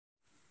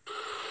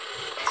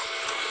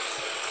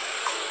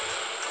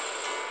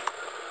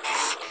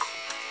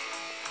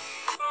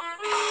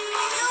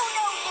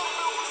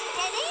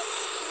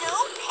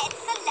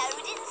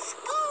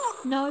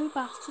No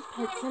bastard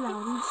pets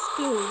allowed in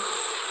school.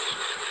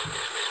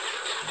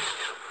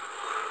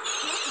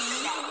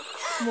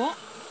 What?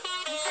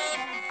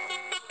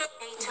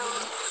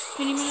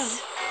 Can you know?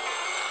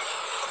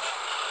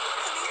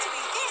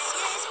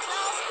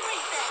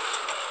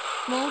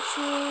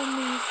 Walter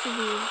needs to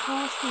be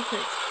class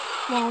prefect.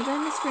 While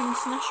Dennis brings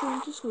Gnasher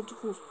into school to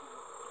cause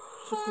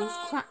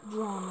crap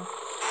drama.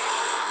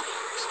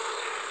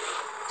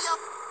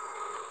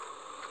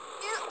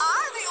 You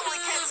are the only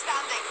kid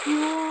standing.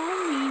 You are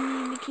only the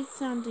only kid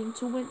standing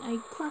to win a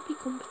crappy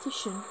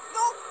competition. No,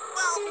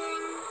 well,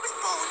 was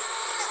born.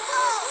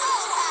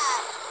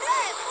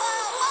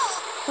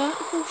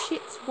 Vertical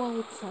shits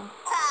Walter.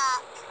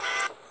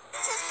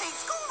 Just being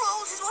school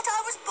rules is what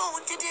I was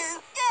born to do.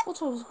 Yeah.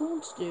 What I was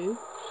born to do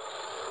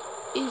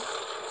is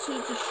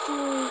to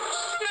destroy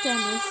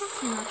Dennis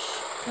Smash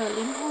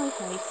Curling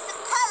Pieface.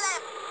 Tell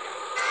him.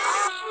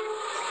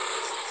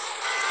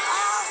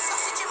 Oh,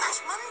 sausage and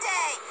mash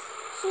Monday.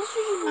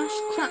 Sausage and Mash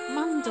Crap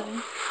Monday.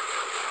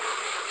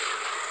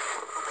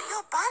 Oh, but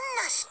you're bun,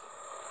 Nash.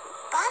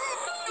 Bun.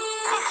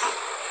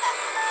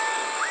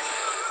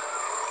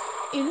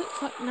 It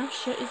looks like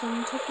Gnasher is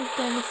on top of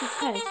Dennis's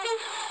head.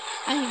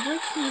 And he's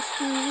breaking the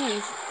school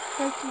rules.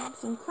 Breaking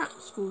some crap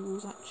school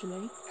rules,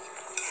 actually.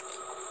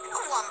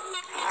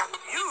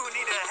 You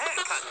need a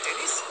haircut,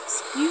 Dennis.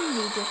 You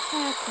need a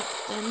haircut,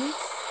 Dennis.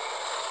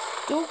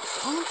 Dogs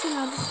aren't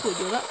allowed to school.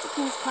 You're about to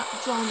cause crap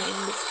drama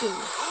in the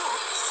school.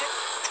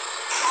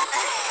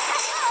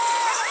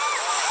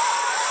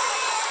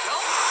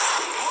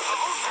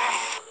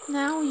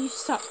 Now you've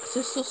sucked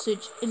a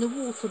sausage in a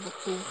water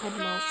bottle,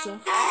 Headmaster.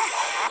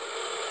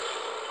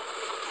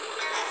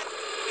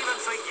 Even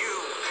for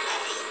you.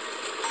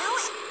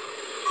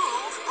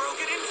 Rules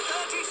broken in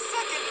 30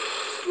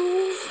 seconds.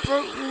 Rules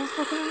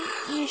broken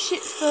in your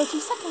shit 30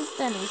 seconds,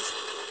 Dennis.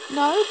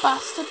 No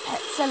bastard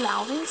pets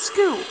allowed in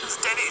school.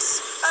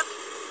 Dennis,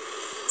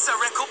 it's a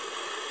record.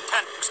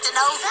 To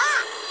know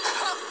that.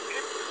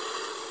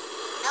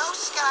 No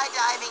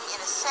skydiving in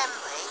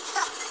assembly.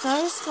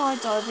 No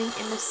skydiving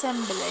in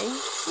assembly.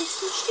 There's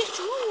some shit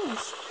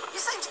rules. You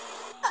think?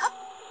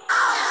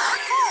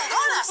 Hold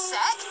on a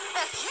sec.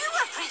 If you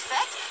were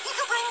prefect, you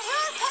could bring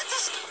your pet to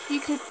school. You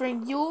could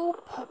bring your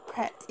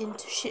pet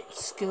into shit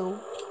school.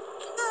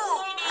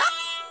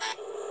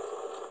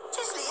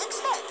 Justly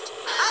accept.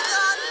 Hang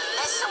on.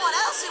 There's someone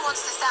else who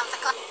wants to stand for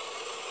class.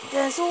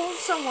 There's also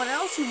someone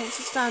else who wants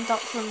to stand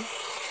up to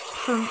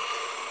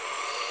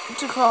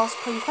class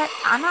prefect,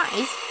 and that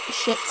is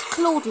shit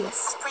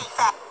Claudius.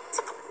 Prefect.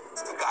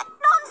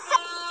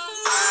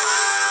 Nonsense.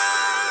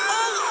 A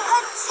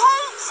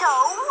potato?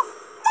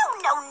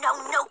 No.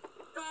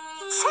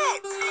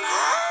 Chip.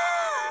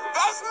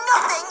 There's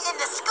nothing in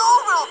the school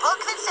rule book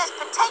that says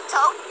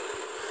potato.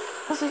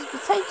 Because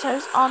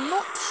potatoes are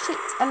not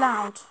shit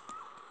allowed.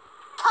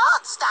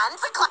 Can't stand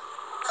for class.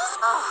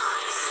 Oh,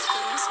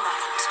 seems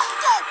not.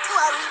 Don't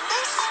worry,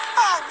 miss.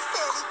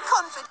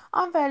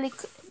 I'm fairly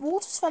confident.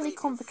 Walter's fairly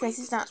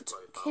complicated that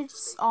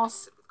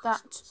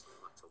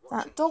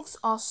that dogs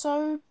are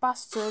so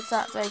bastard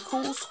that they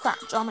cause crap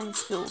drama in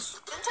schools.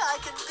 I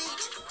can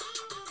beat.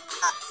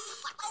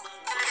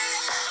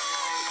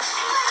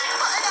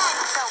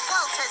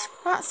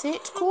 That's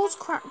it. Cause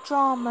crap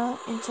drama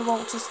into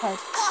Walter's head.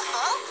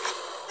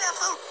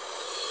 Careful.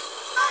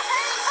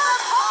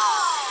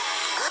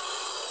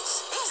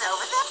 He's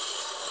over there.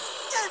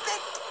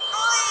 Stupid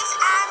boys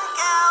and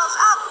girls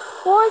up.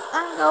 Boys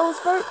and girls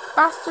vote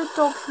bastard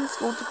dogs in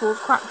school to cause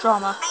crap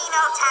drama.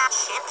 Mino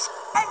townships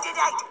ended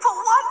 8 for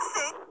one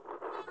thing.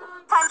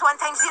 Times 1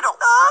 times 0.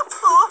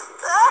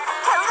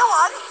 Carry the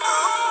 1.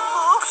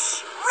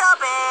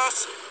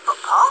 Rubbish. But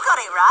Paul got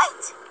it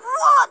right.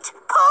 What?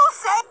 Paul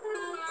said.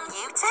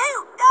 You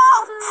too.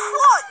 Oh,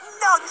 what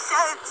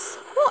nonsense.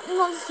 What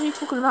nonsense are you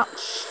talking about,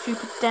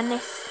 stupid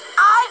Dennis?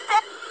 I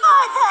bet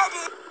I've heard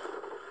it.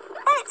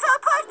 It's a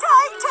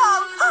potato.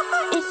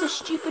 It's a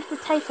stupid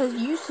potato,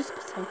 useless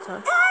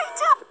potato.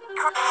 Potato.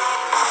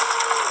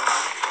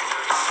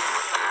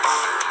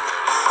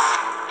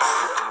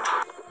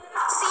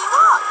 See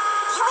what?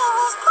 You mean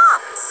these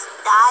plants?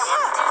 I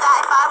wouldn't do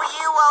that if I were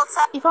you,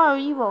 Walter. If I were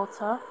you,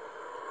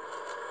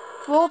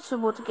 Walter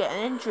would get an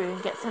injury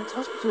and get sent to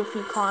hospital if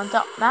he climbed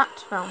up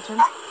that mountain.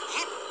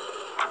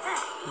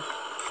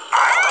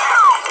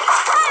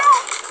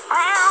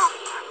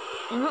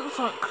 It looks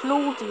like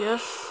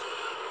Claudius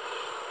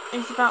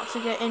is about to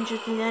get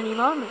injured in any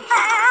moment. The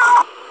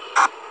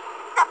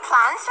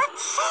plans for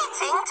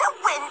cheating to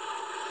win.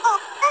 Oh,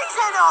 these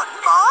are not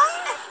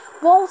mine.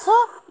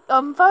 Walter,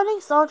 I'm phoning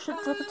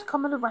Sergeant Zipper to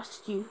come and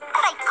arrest you.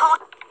 They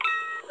caught.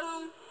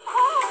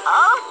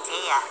 Oh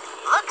dear.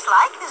 Looks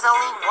like there's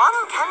only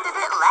one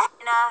candidate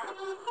left.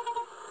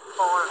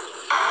 Or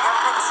a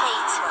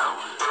potato.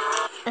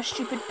 A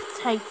stupid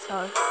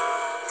potato.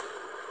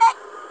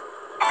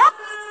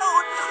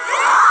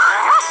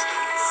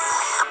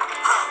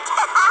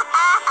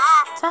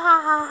 Ha ha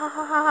ha ha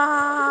ha ha.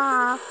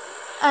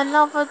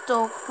 Another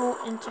dog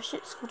brought into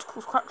shit school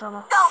called Crap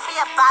Drummer. Don't be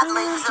a bad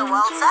loser,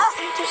 Walter.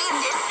 You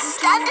didn't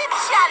stand a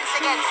chance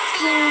against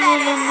Team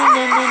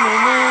Menace.